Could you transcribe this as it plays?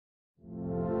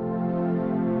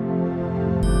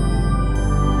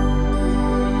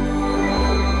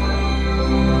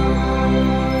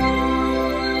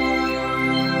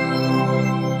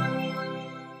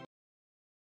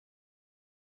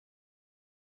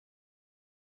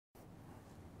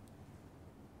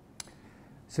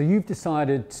So you've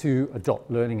decided to adopt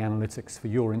learning analytics for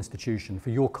your institution,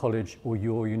 for your college or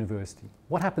your university.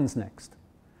 What happens next?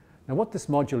 Now, what this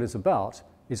module is about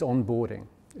is onboarding.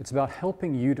 It's about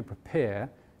helping you to prepare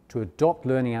to adopt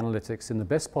learning analytics in the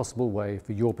best possible way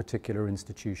for your particular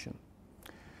institution.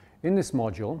 In this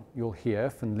module, you'll hear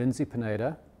from Lindsay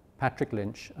Pineda, Patrick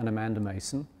Lynch and Amanda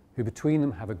Mason, who between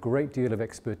them have a great deal of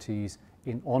expertise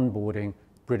in onboarding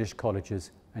British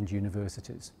colleges and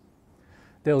universities.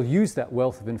 They'll use that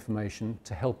wealth of information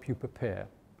to help you prepare.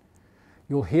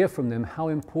 You'll hear from them how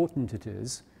important it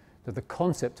is that the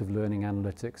concept of learning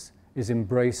analytics is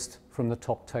embraced from the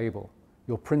top table,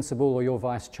 your principal or your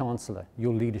vice-chancellor,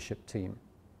 your leadership team.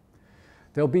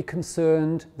 They'll be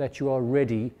concerned that you are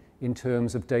ready in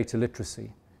terms of data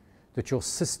literacy, that your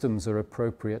systems are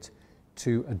appropriate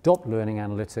to adopt learning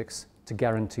analytics to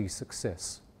guarantee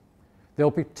success.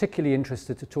 They'll be particularly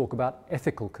interested to talk about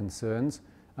ethical concerns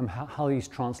and how these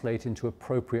translate into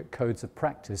appropriate codes of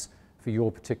practice for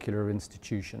your particular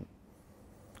institution.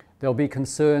 They'll be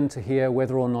concerned to hear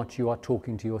whether or not you are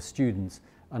talking to your students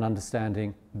and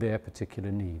understanding their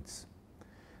particular needs.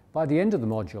 By the end of the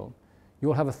module,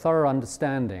 you'll have a thorough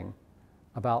understanding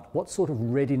about what sort of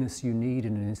readiness you need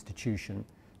in an institution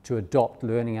to adopt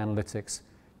learning analytics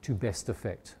to best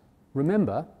effect.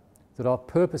 Remember that our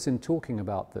purpose in talking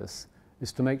about this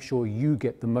is to make sure you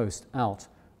get the most out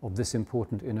of this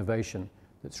important innovation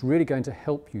that's really going to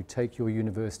help you take your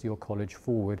university or college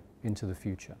forward into the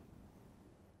future.